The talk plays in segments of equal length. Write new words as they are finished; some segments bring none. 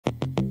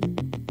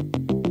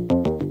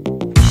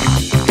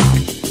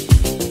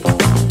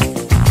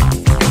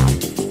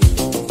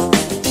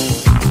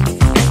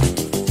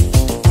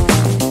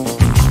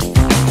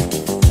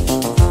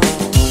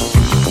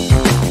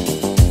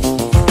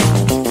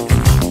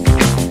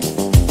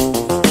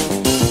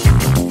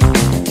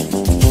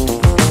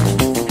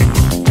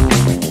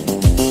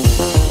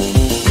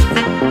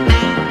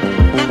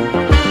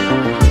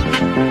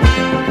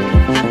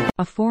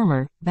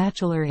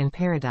Bachelor in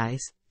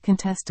Paradise,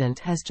 contestant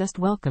has just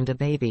welcomed a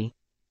baby.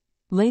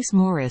 Lace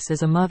Morris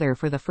is a mother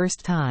for the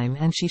first time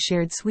and she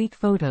shared sweet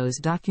photos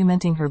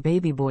documenting her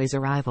baby boy's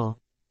arrival.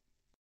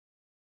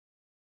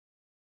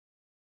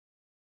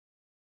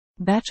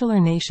 Bachelor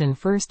Nation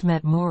first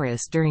met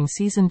Morris during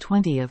season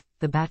 20 of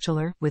The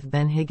Bachelor with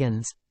Ben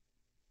Higgins.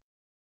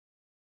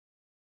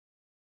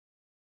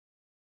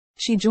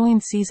 She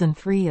joined season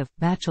 3 of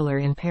Bachelor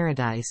in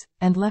Paradise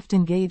and left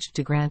engaged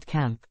to Grant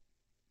Kemp.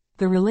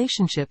 The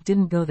relationship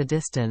didn't go the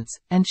distance,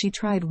 and she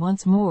tried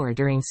once more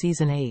during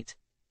season 8.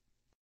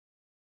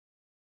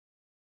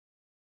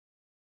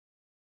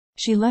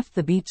 She left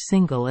the beach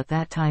single at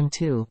that time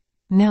too.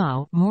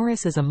 Now,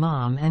 Morris is a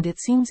mom and it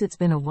seems it's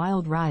been a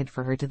wild ride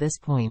for her to this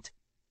point.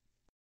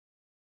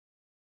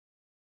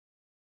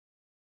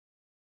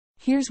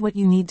 Here's what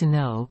you need to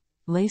know.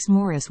 Lace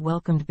Morris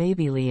welcomed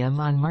baby Liam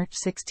on March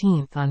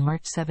 16. On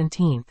March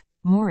 17,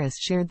 Morris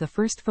shared the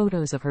first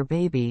photos of her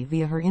baby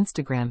via her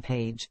Instagram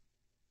page.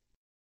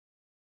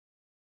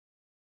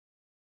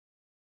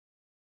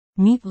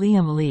 Meet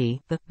Liam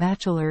Lee, the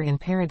Bachelor in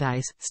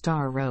Paradise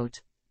star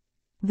wrote.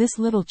 "This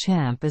little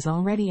champ is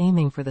already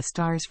aiming for the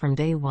stars from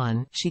day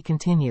one," she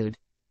continued.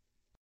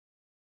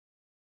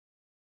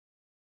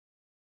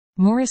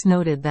 Morris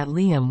noted that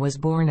Liam was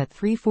born at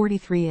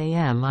 3:43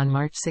 a.m. on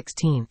March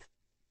 16.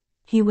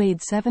 He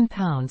weighed 7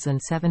 pounds and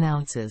 7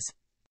 ounces.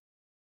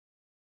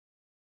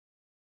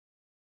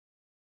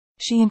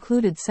 She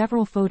included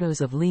several photos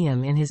of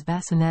Liam in his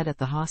bassinet at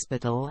the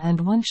hospital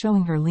and one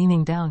showing her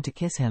leaning down to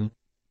kiss him.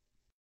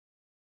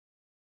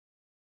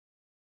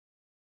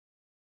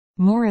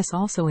 Morris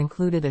also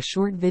included a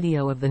short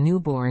video of the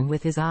newborn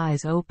with his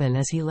eyes open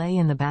as he lay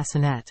in the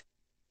bassinet.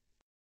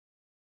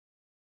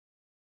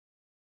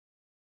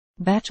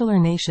 Bachelor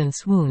Nation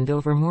swooned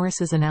over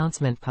Morris's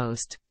announcement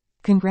post.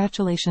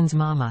 "Congratulations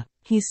mama.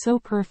 He's so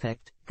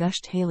perfect,"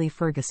 gushed Haley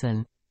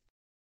Ferguson.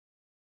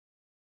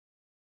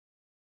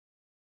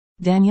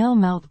 Danielle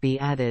Maltby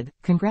added,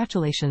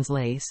 "Congratulations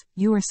Lace,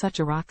 you are such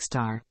a rock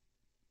star."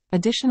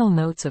 Additional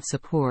notes of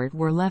support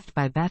were left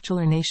by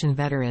Bachelor Nation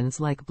veterans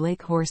like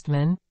Blake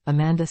Horstman,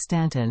 Amanda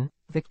Stanton,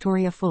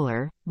 Victoria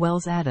Fuller,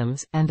 Wells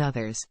Adams, and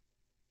others.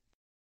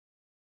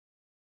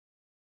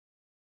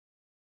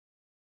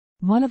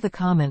 One of the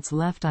comments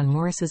left on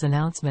Morris's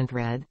announcement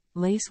read,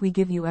 "Lace, we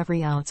give you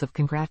every ounce of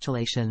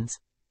congratulations.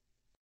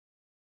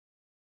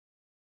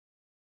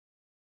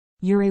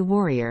 You're a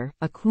warrior,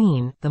 a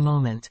queen, the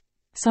moment."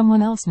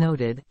 Someone else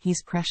noted,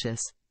 "He's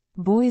precious.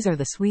 Boys are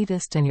the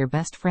sweetest and your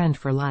best friend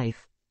for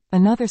life."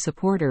 Another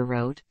supporter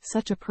wrote,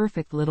 "Such a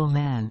perfect little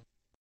man.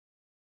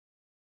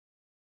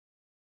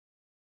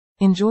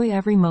 Enjoy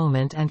every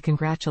moment and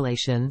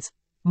congratulations."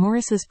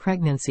 Morris's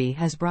pregnancy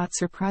has brought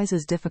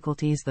surprises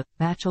difficulties. The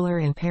Bachelor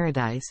in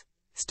Paradise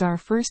star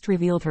first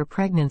revealed her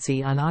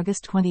pregnancy on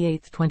August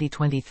 28,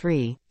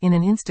 2023, in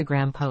an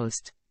Instagram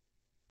post.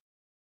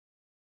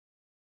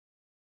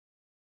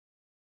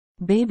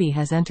 "Baby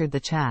has entered the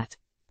chat.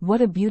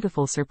 What a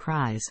beautiful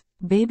surprise.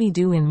 Baby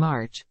due in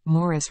March,"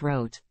 Morris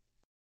wrote.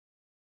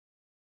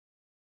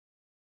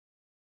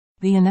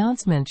 The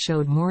announcement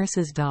showed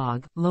Morris's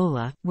dog,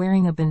 Lola,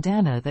 wearing a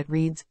bandana that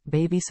reads,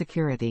 "Baby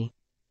Security."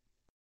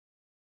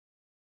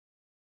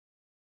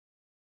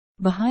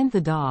 Behind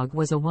the dog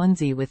was a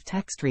onesie with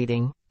text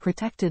reading,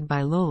 "Protected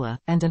by Lola,"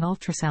 and an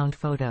ultrasound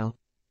photo.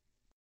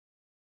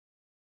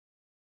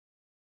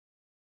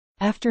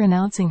 After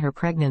announcing her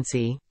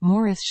pregnancy,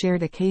 Morris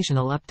shared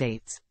occasional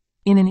updates.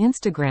 In an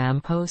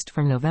Instagram post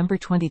from November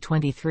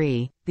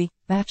 2023, the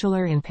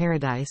Bachelor in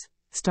Paradise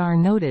star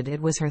noted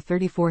it was her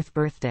 34th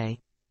birthday.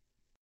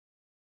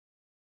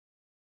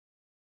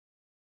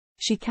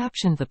 She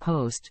captioned the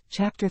post,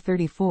 "Chapter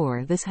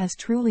 34. This has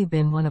truly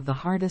been one of the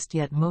hardest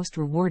yet most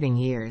rewarding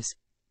years."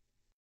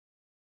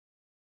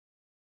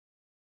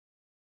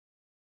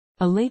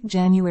 A late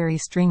January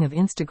string of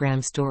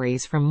Instagram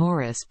stories from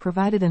Morris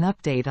provided an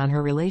update on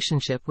her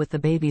relationship with the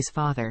baby's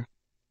father.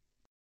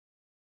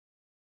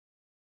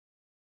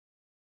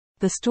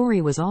 The story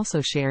was also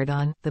shared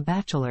on The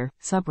Bachelor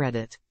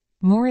subreddit.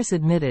 Morris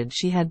admitted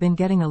she had been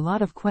getting a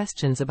lot of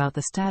questions about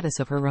the status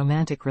of her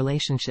romantic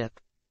relationship.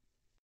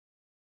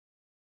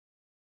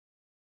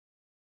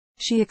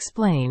 She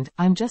explained,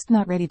 "I'm just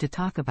not ready to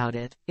talk about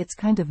it. It's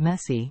kind of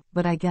messy,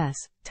 but I guess,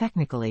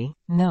 technically,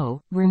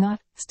 no, we're not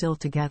still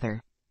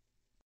together."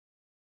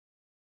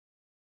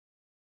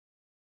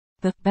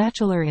 The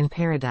Bachelor in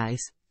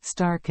Paradise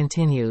star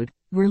continued,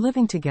 "We're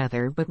living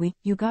together but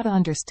you gotta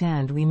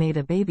understand we made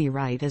a baby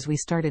right as we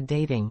started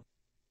dating.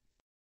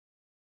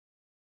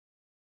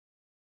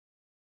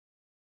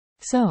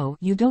 So,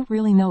 you don't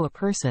really know a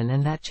person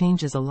and that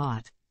changes a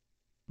lot."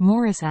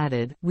 Morris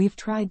added, "We've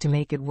tried to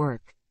make it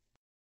work.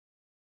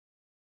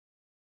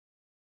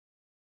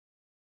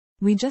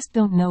 We just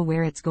don't know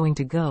where it's going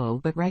to go,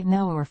 but right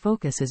now our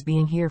focus is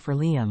being here for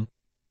Liam.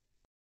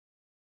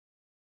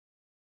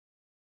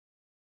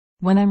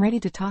 When I'm ready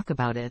to talk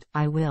about it,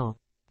 I will."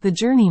 The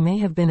journey may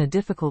have been a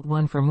difficult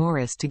one for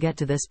Morris to get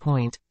to this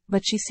point,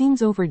 but she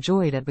seems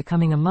overjoyed at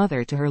becoming a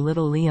mother to her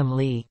little Liam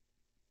Lee.